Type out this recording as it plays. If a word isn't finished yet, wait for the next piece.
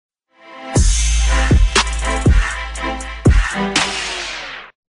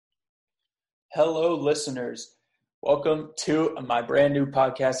Hello, listeners. Welcome to my brand new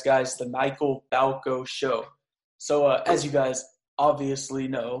podcast, guys, The Michael Balco Show. As you guys obviously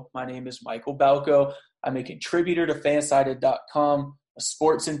know, my name is Michael Balco. I'm a contributor to Fansided.com, a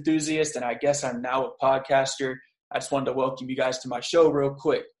sports enthusiast, and I guess I'm now a podcaster. I just wanted to welcome you guys to my show real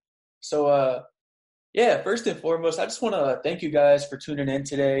quick. First and foremost, I just want to thank you guys for tuning in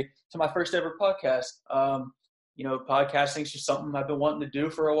today to my first ever podcast. Podcasting is just something I've been wanting to do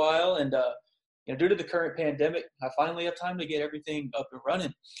for a while, and due to the current pandemic, I finally have time to get everything up and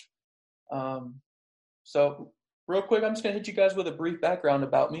running. Real quick, I'm just going to hit you guys with a brief background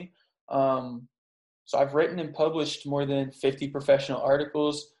about me. I've written and published more than 50 professional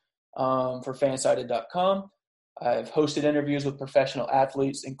articles for Fansided.com. I've hosted interviews with professional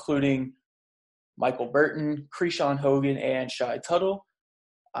athletes, including Michael Burton, Krishan Hogan, and Shai Tuttle.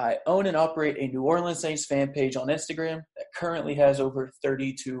 I own and operate a New Orleans Saints fan page on Instagram that currently has over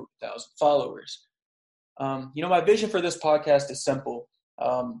 32,000 followers. My vision for this podcast is simple.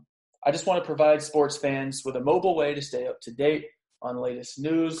 I just want to provide sports fans with a mobile way to stay up to date on the latest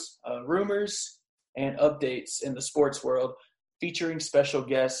news, rumors, and updates in the sports world, featuring special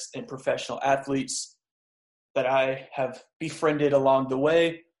guests and professional athletes that I have befriended along the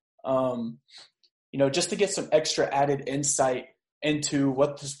way, just to get some extra added insight into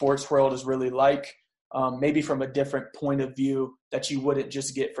what the sports world is really like, maybe from a different point of view that you wouldn't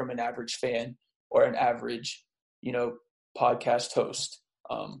just get from an average fan or an average, podcast host.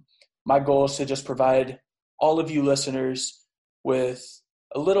 My goal is to just provide all of you listeners with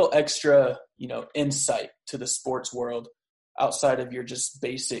a little extra, insight to the sports world outside of your just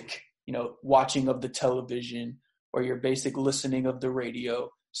basic, watching of the television or your basic listening of the radio,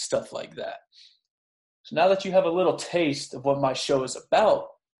 stuff like that. So now that you have a little taste of what my show is about,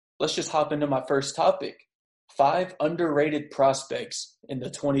 let's just hop into my first topic: 5 underrated prospects in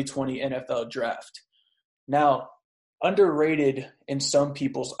the 2020 NFL Draft. Now, underrated in some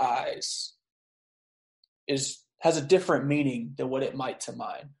people's eyes has a different meaning than what it might to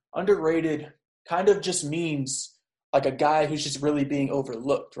mine. Underrated kind of just means like a guy who's just really being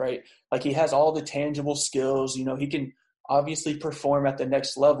overlooked, right? Like he has all the tangible skills, he can obviously perform at the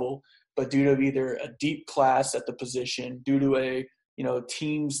next level, but due to either a deep class at the position, due to a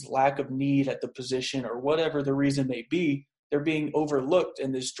team's lack of need at the position, or whatever the reason may be, they're being overlooked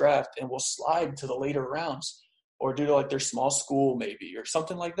in this draft and will slide to the later rounds. Or due to like their small school maybe or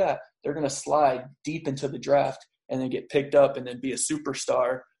something like that, they're going to slide deep into the draft and then get picked up and then be a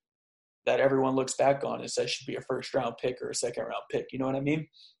superstar that everyone looks back on and says should be a first-round pick or a second-round pick. You know what I mean?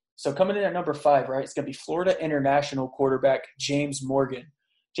 So coming in at number 5, right, it's going to be Florida International quarterback James Morgan.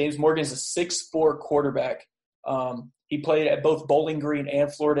 James Morgan's a 6'4" quarterback. He played at both Bowling Green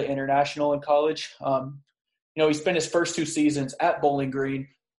and Florida International in college. He spent his first 2 seasons at Bowling Green.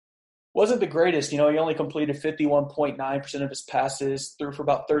 Wasn't the greatest. He only completed 51.9% of his passes, threw for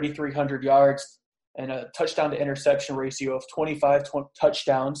about 3,300 yards, and a touchdown to interception ratio of 25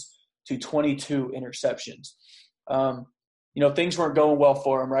 touchdowns to 22 interceptions. Things weren't going well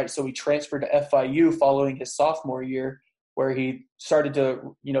for him, right? So he transferred to FIU following his sophomore year, where he started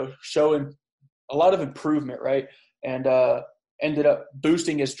to, show him a lot of improvement, right? And ended up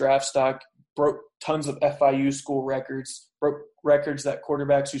boosting his draft stock, broke tons of FIU school records, broke records that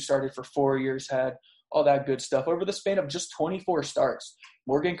quarterbacks who started for 4 years had, all that good stuff. Over the span of just 24 starts,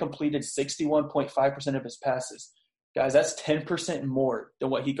 Morgan completed 61.5% of his passes. Guys, that's 10% more than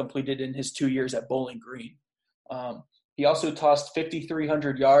what he completed in his 2 years at Bowling Green. He also tossed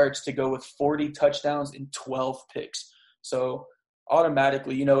 5,300 yards to go with 40 touchdowns and 12 picks. So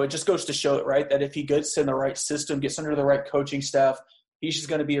automatically, it just goes to show it, right, that if he gets in the right system, gets under the right coaching staff, he's just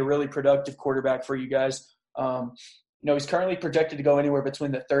going to be a really productive quarterback for you guys. He's currently projected to go anywhere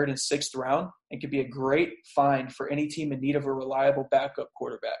between the 3rd and 6th round and could be a great find for any team in need of a reliable backup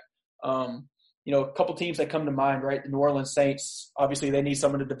quarterback. A couple teams that come to mind, right? The New Orleans Saints, obviously they need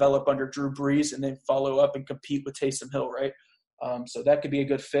someone to develop under Drew Brees and then follow up and compete with Taysom Hill, right? So that could be a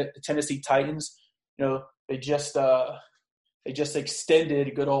good fit. The Tennessee Titans, they just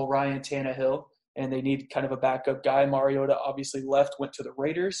extended good old Ryan Tannehill, and they need kind of a backup guy. Mariota obviously left, went to the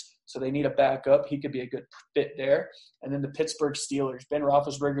Raiders, so they need a backup. He could be a good fit there. And then the Pittsburgh Steelers. Ben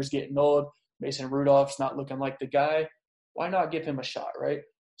Roethlisberger's getting old. Mason Rudolph's not looking like the guy. Why not give him a shot, right?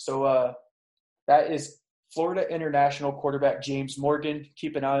 So that is Florida International quarterback James Morgan.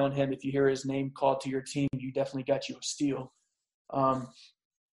 Keep an eye on him. If you hear his name called to your team, you definitely got you a steal.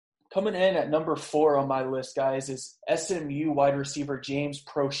 Coming in at number 4 on my list, guys, is SMU wide receiver James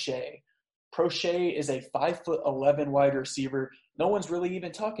Prochet. Prochet is a 5'11" wide receiver no one's really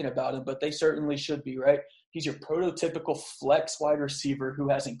even talking about him, but they certainly should be, right? He's your prototypical flex wide receiver who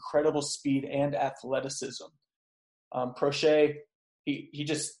has incredible speed and athleticism. Proche, he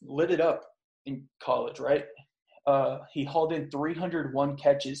just lit it up in college, right? He hauled in 301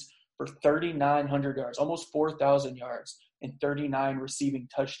 catches for 3,900 yards, almost 4,000 yards, and 39 receiving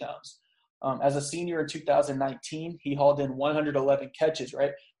touchdowns. As a senior in 2019, he hauled in 111 catches,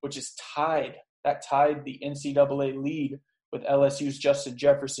 right, which is tied the NCAA lead with LSU's Justin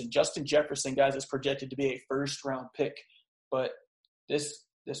Jefferson. Justin Jefferson, guys, is projected to be a first-round pick, but this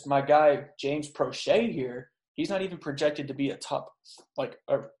my guy James Proche here, he's not even projected to be a top, like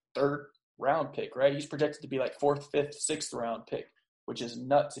a third-round pick, right? He's projected to be like fourth, fifth, sixth-round pick, which is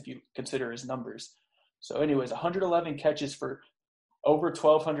nuts if you consider his numbers. So anyways, 111 catches for over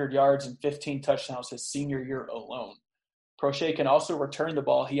 1,200 yards and 15 touchdowns his senior year alone. Proche can also return the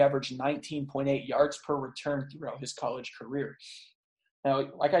ball. He averaged 19.8 yards per return throughout his college career. Now,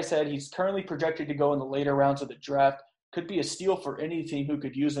 like I said, he's currently projected to go in the later rounds of the draft. Could be a steal for any team who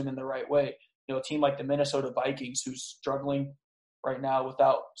could use him in the right way. You know, a team like the Minnesota Vikings, who's struggling right now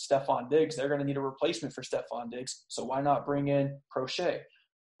without Stephon Diggs, they're going to need a replacement for Stephon Diggs. So why not bring in Proche?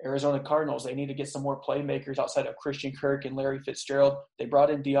 Arizona Cardinals, they need to get some more playmakers outside of Christian Kirk and Larry Fitzgerald. They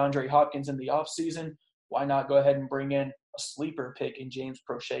brought in DeAndre Hopkins in the offseason. Why not go ahead and bring in a sleeper pick in James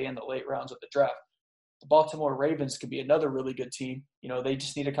Proche in the late rounds of the draft? The Baltimore Ravens could be another really good team. You know, they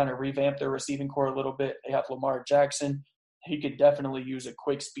just need to kind of revamp their receiving core a little bit. They have Lamar Jackson. He could definitely use a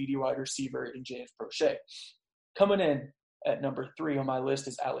quick, speedy wide receiver in James Proche. Coming in at number 3 on my list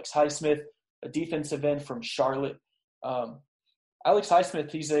is Alex Highsmith, a defensive end from Charlotte. Alex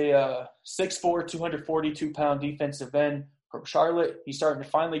Highsmith, he's a 6'4", 242-pound defensive end from Charlotte. He's starting to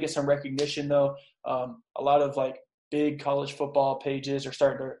finally get some recognition, though. A lot of, like, big college football pages are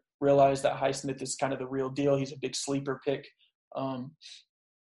starting to realize that Highsmith is kind of the real deal. He's a big sleeper pick.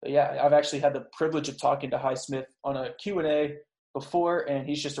 But yeah, I've actually had the privilege of talking to Highsmith on a Q&A before, and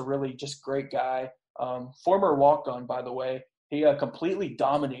he's just a really just great guy. Former walk-on, by the way. He completely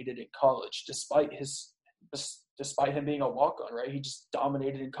dominated in college despite him being a walk-on, right? He just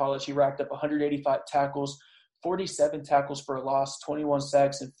dominated in college. He racked up 185 tackles, 47 tackles for a loss, 21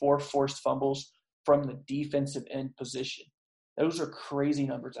 sacks, and 4 forced fumbles from the defensive end position. Those are crazy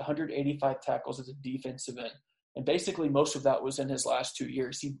numbers, 185 tackles as a defensive end. And basically most of that was in his last 2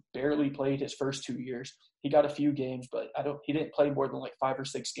 years. He barely played his first 2 years. He got a few games, but he didn't play more than like 5 or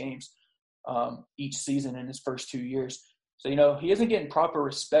 6 games each season in his first 2 years. So, you know, he isn't getting proper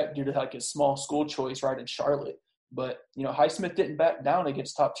respect due to like his small school choice right in Charlotte. But, you know, Highsmith didn't back down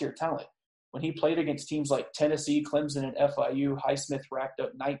against top-tier talent. When he played against teams like Tennessee, Clemson, and FIU, Highsmith racked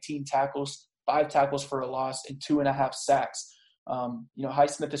up 19 tackles, 5 tackles for a loss, and 2.5 sacks. You know,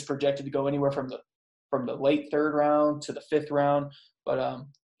 Highsmith is projected to go anywhere from the late 3rd round to the 5th round. But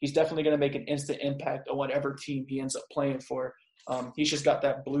he's definitely going to make an instant impact on whatever team he ends up playing for. He's just got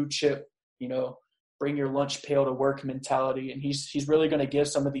that blue chip, you know, bring your lunch pail to work mentality. And he's really going to give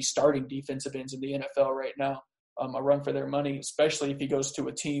some of these starting defensive ends in the NFL right now a run for their money, especially if he goes to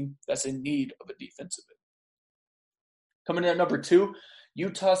a team that's in need of a defensive end. Coming in at number 2,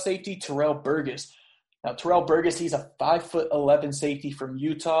 Utah safety Terrell Burgess. Now, Terrell Burgess, he's a 5'11" safety from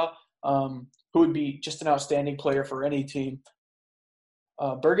Utah who would be just an outstanding player for any team.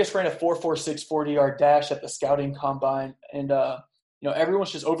 Burgess ran a 4.46 40-yard dash at the scouting combine, and you know,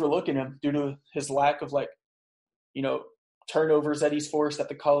 everyone's just overlooking him due to his lack of, like, you know, turnovers that he's forced at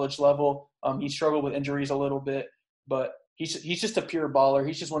the college level. He struggled with injuries a little bit, but he's just a pure baller.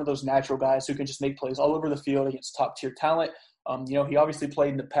 He's just one of those natural guys who can just make plays all over the field against top-tier talent. You know, he obviously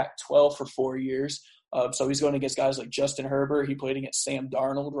played in the Pac-12 for 4 years, so he's going against guys like Justin Herbert. He played against Sam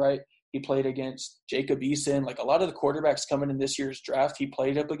Darnold, right? He played against Jacob Eason. Like, a lot of the quarterbacks coming in this year's draft, he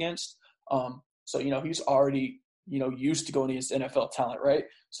played up against. So, you know, he's already, you know, used to going against NFL talent, right?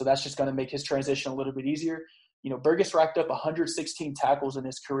 So that's just going to make his transition a little bit easier. You know, Burgess racked up 116 tackles in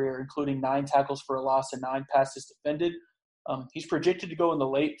his career, including 9 tackles for a loss and 9 passes defended. He's projected to go in the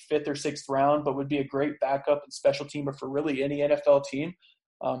late 5th or 6th round, but would be a great backup and special teamer for really any NFL team.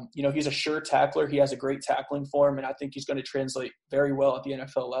 You know, he's a sure tackler. He has a great tackling form, and I think he's going to translate very well at the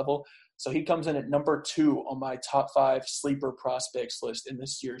NFL level. So he comes in at number 2 on my top 5 sleeper prospects list in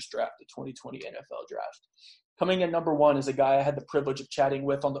this year's draft, the 2020 NFL draft. Coming in number 1 is a guy I had the privilege of chatting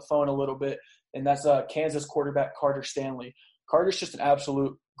with on the phone a little bit, and that's Kansas quarterback Carter Stanley. Carter's just an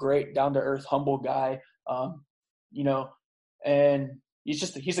absolute great, down-to-earth, humble guy, you know, and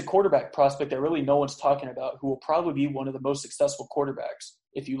he's a quarterback prospect that really no one's talking about, who will probably be one of the most successful quarterbacks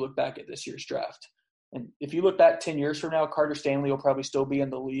if you look back at this year's draft. And if you look back 10 years from now, Carter Stanley will probably still be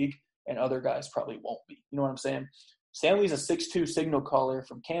in the league, and other guys probably won't be. You know what I'm saying? Stanley's a 6'2" signal caller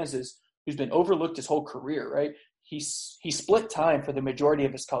from Kansas who's been overlooked his whole career, right? He split time for the majority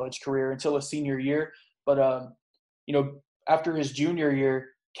of his college career until his senior year. But, after his junior year,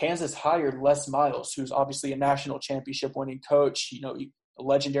 Kansas hired Les Miles, who's obviously a national championship winning coach, a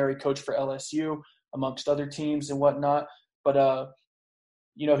legendary coach for LSU, amongst other teams and whatnot. But,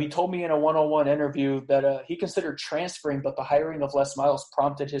 he told me in a one-on-one interview that he considered transferring, but the hiring of Les Miles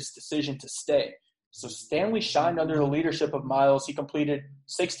prompted his decision to stay. So Stanley shined under the leadership of Miles. He completed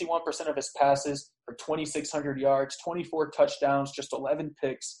 61% of his passes for 2,600 yards, 24 touchdowns, just 11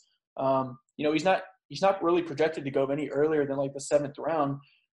 picks. He's not really projected to go any earlier than like the 7th round.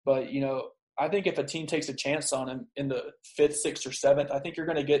 But, I think if a team takes a chance on him in the 5th, 6th, or 7th, I think you're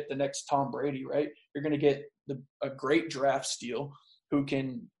going to get the next Tom Brady, right? You're going to get a great draft steal who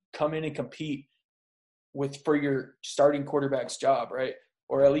can come in and compete for your starting quarterback's job, right?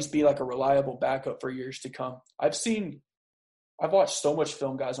 Or at least be like a reliable backup for years to come. I've watched so much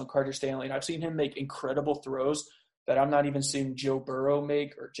film, guys, on Carter Stanley, and I've seen him make incredible throws that I'm not even seeing Joe Burrow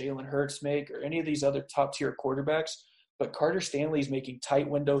make or Jalen Hurts make or any of these other top-tier quarterbacks. But Carter Stanley's making tight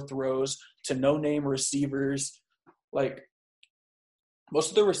window throws to no-name receivers. Like, most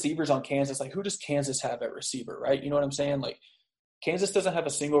of the receivers on Kansas, like, who does Kansas have at receiver, right? You know what I'm saying? Like, Kansas doesn't have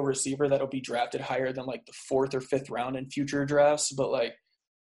a single receiver that'll be drafted higher than, like, the 4th or 5th round in future drafts. But, like,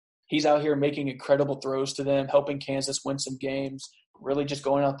 he's out here making incredible throws to them, helping Kansas win some games, really just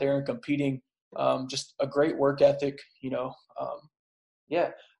going out there and competing. Just a great work ethic, I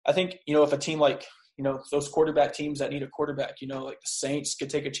think, if a team like, those quarterback teams that need a quarterback, like the Saints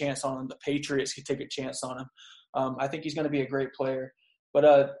could take a chance on him, the Patriots could take a chance on him. I think he's going to be a great player.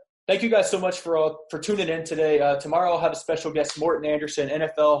 But thank you guys so much for tuning in today. Tomorrow I'll have a special guest, Morten Andersen,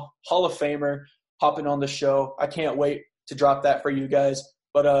 NFL Hall of Famer, hopping on the show. I can't wait to drop that for you guys.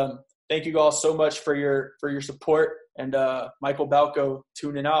 But thank you all so much for your support. And Michael Balco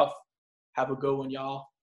tuning off. Have a good one, y'all.